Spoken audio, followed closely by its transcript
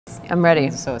I'm ready.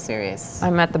 It's so serious.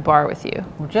 I'm at the bar with you.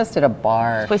 We're just at a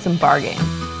bar. Let's play some bar game.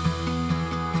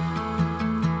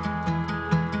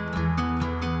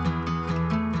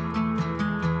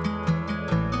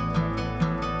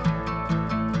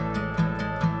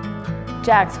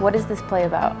 Jax, what is this play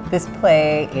about? This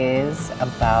play is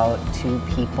about two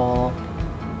people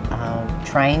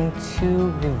trying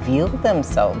to reveal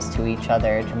themselves to each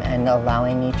other and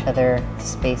allowing each other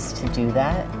space to do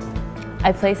that.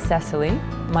 I play Cecily.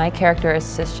 My character is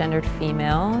cisgendered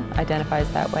female, identifies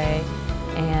that way,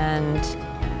 and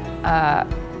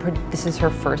this is her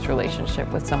first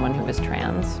relationship with someone who is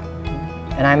trans.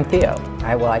 And I'm Theo.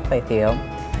 I play Theo.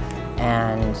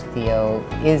 And Theo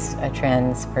is a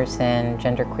trans person,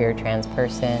 genderqueer trans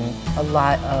person. A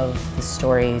lot of the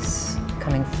stories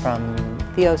coming from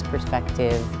Theo's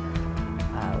perspective,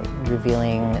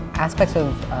 revealing aspects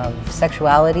of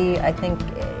sexuality, I think,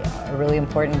 are really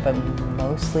important, but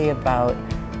mostly about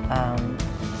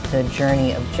the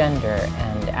journey of gender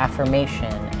and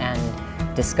affirmation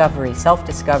and discovery,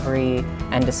 self-discovery,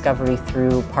 and discovery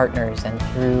through partners and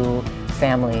through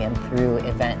family and through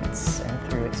events and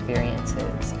through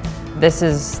experiences. This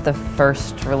is the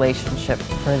first relationship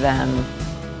for them.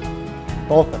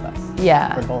 Both of us.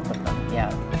 Yeah. For both of them, yeah.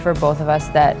 For both of us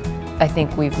that I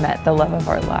think we've met the love of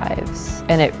our lives.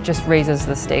 And it just raises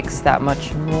the stakes that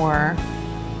much more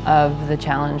of the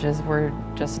challenges we're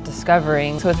just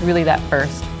discovering. So it's really that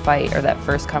first fight or that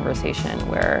first conversation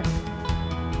where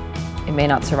it may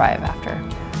not survive after.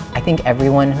 I think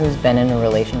everyone who's been in a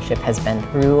relationship has been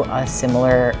through a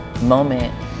similar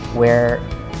moment where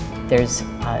there's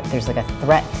like a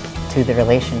threat to the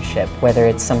relationship, whether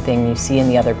it's something you see in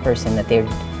the other person that they're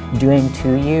doing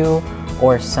to you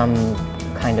or some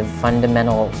kind of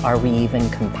fundamental, are we even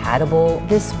compatible?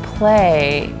 This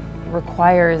play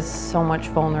requires so much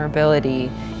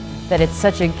vulnerability that it's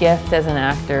such a gift as an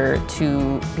actor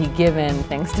to be given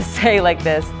things to say like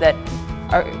this that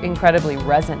are incredibly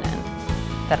resonant,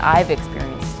 that I've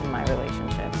experienced in my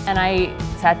relationship. And I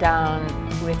sat down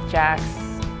with Jax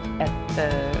at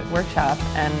the workshop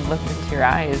and looked into your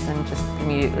eyes and just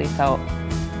immediately felt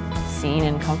seen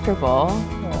and comfortable.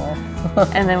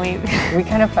 And then we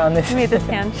kind of found this made this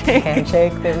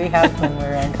handshake that we have when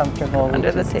we're uncomfortable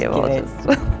under the table.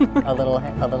 a little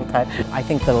touch. I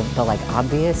think the like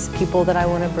obvious people that I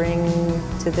want to bring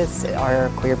to this are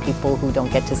queer people who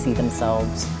don't get to see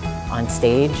themselves on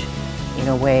stage in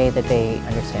a way that they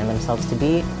understand themselves to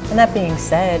be. And that being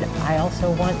said, I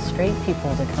also want straight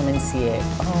people to come and see it.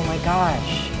 Oh my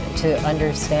gosh, to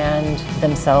understand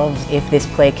themselves. If this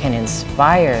play can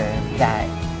inspire that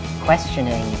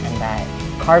questioning and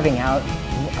that carving out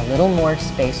a little more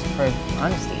space for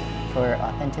honesty, for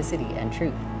authenticity and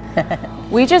truth.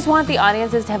 We just want the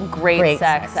audiences to have great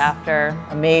sex after.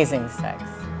 Amazing sex.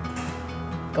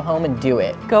 Go home and do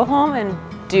it. Go home and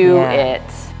do it.